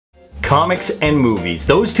Comics and movies.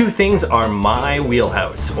 Those two things are my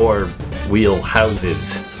wheelhouse, or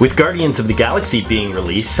wheelhouses. With Guardians of the Galaxy being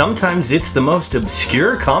released, sometimes it's the most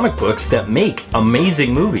obscure comic books that make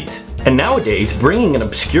amazing movies. And nowadays, bringing an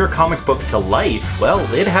obscure comic book to life, well,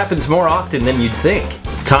 it happens more often than you'd think.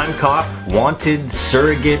 Time Cop, Wanted,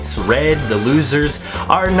 Surrogates, Red, The Losers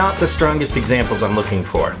are not the strongest examples I'm looking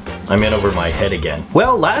for. I'm in over my head again.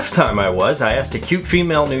 Well, last time I asked a cute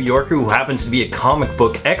female New Yorker who happens to be a comic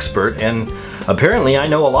book expert, and apparently I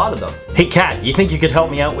know a lot of them. Hey Kat, you think you could help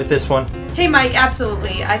me out with this one? Hey Mike,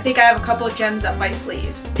 absolutely. I think I have a couple of gems up my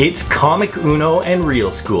sleeve. It's Comic Uno and Real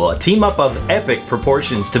School, a team up of epic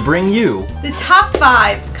proportions to bring you the top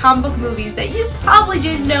 5 comic book movies that you probably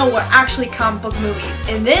didn't know were actually comic book movies.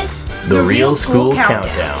 In this, the Real School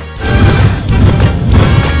Countdown.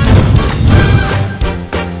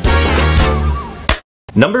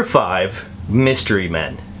 Number 5, Mystery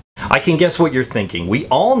Men. I can guess what you're thinking. We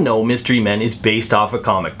all know Mystery Men is based off a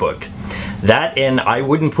comic book. That, and I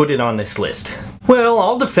wouldn't put it on this list. Well,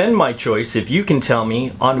 I'll defend my choice if you can tell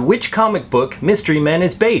me on which comic book Mystery Men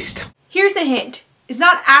is based. Here's a hint. It's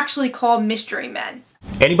not actually called Mystery Men.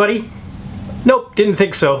 Anybody? Nope, didn't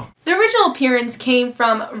think so. The original appearance came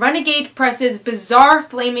from Renegade Press's Bizarre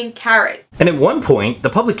Flaming Carrot. And at one point, the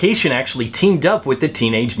publication actually teamed up with the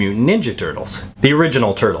Teenage Mutant Ninja Turtles. The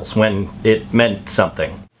original Turtles, when it meant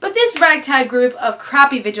something. But this ragtag group of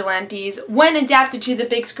crappy vigilantes, when adapted to the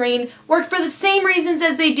big screen, worked for the same reasons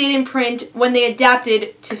as they did in print when they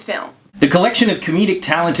adapted to film. The collection of comedic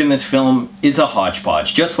talent in this film is a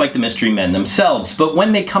hodgepodge, just like the Mystery Men themselves, but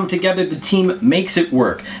when they come together, the team makes it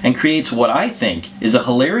work and creates what I think is a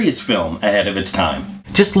hilarious film ahead of its time.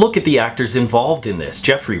 Just look at the actors involved in this.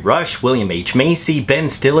 Jeffrey Rush, William H. Macy, Ben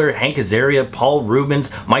Stiller, Hank Azaria, Paul Rubens,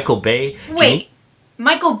 Michael Bay. Wait,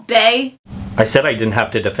 Michael Bay? I said I didn't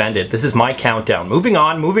have to defend it. This is my countdown. Moving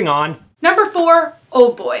on, moving on. Number 4,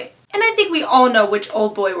 Oldboy. And I think we all know which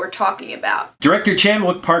Oldboy we're talking about. Director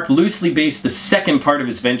Chan-wook Park loosely based the second part of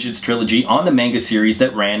his Vengeance trilogy on the manga series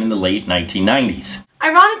that ran in the late 1990s.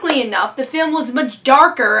 Ironically enough, the film was much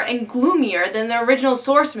darker and gloomier than the original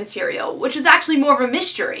source material, which is actually more of a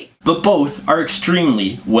mystery. But both are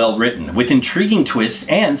extremely well written, with intriguing twists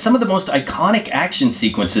and some of the most iconic action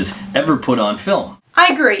sequences ever put on film. I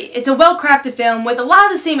agree, it's a well-crafted film with a lot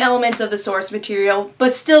of the same elements of the source material,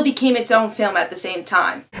 but still became its own film at the same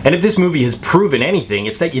time. And if this movie has proven anything,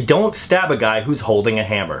 it's that you don't stab a guy who's holding a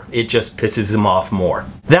hammer. It just pisses him off more.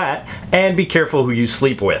 That, and be careful who you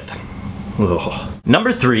sleep with. Ugh.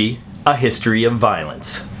 Number 3, A History of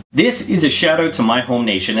Violence. This is a shout out to my home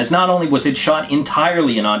nation, as not only was it shot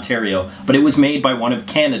entirely in Ontario, but it was made by one of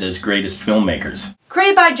Canada's greatest filmmakers.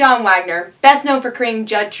 Created by John Wagner, best known for creating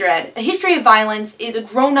Judge Dredd, A History of Violence is a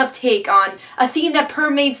grown-up take on a theme that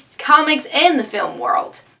permeates comics and the film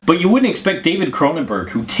world. But you wouldn't expect David Cronenberg,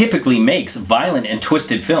 who typically makes violent and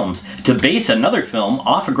twisted films, to base another film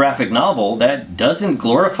off a graphic novel that doesn't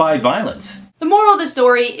glorify violence. The moral of the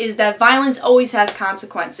story is that violence always has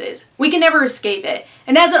consequences. We can never escape it.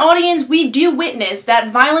 And as an audience, we do witness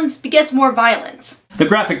that violence begets more violence. The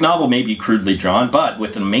graphic novel may be crudely drawn, but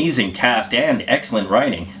with an amazing cast and excellent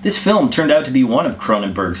writing, this film turned out to be one of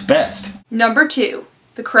Cronenberg's best. Number 2,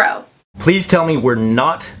 The Crow. Please tell me we're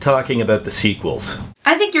not talking about the sequels.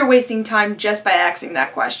 I think you're wasting time just by asking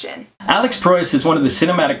that question. Alex Proyas is one of the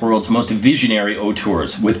cinematic world's most visionary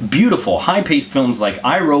auteurs, with beautiful, high-paced films like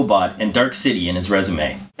I, Robot and Dark City in his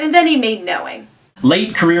resume. And then he made Knowing.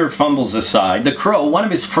 Late career fumbles aside, The Crow, one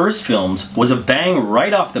of his first films, was a bang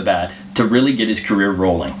right off the bat to really get his career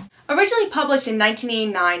rolling. Originally published in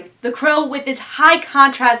 1989, The Crow, with its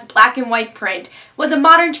high-contrast black and white print, was a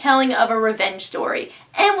modern telling of a revenge story,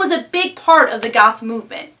 and was a big part of the goth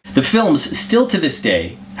movement. The films, still to this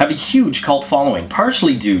day, have a huge cult following,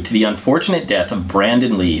 partially due to the unfortunate death of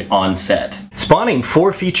Brandon Lee on set. Spawning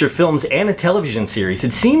 4 feature films and a television series,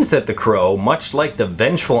 it seems that The Crow, much like the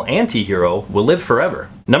vengeful anti-hero, will live forever.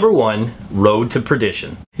 Number 1, Road to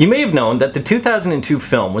Perdition. You may have known that the 2002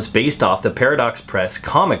 film was based off the Paradox Press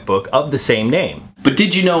comic book of the same name. But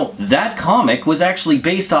did you know that comic was actually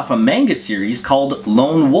based off a manga series called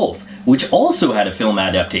Lone Wolf, which also had a film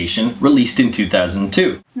adaptation released in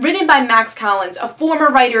 2002. Written by Max Collins, a former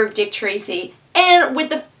writer of Dick Tracy, and with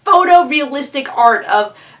the photorealistic art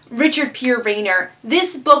of Richard Pierre Rayner.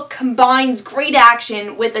 This book combines great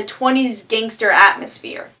action with a 20s gangster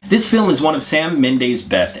atmosphere. This film is one of Sam Mendes'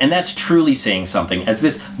 best, and that's truly saying something, as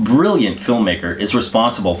this brilliant filmmaker is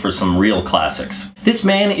responsible for some real classics. This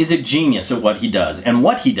man is a genius at what he does, and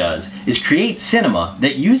what he does is create cinema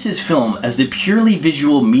that uses film as the purely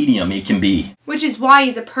visual medium it can be. Which is why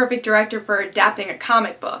he's a perfect director for adapting a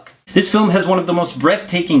comic book. This film has one of the most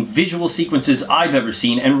breathtaking visual sequences I've ever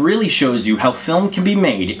seen and really shows you how film can be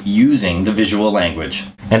made using the visual language.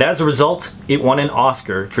 And as a result, it won an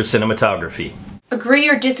Oscar for cinematography. Agree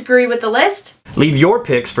or disagree with the list? Leave your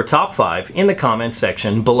picks for top 5 in the comments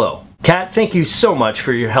section below. Kat, thank you so much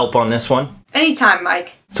for your help on this one. Anytime,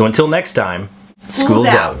 Mike. So until next time, School's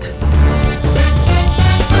out.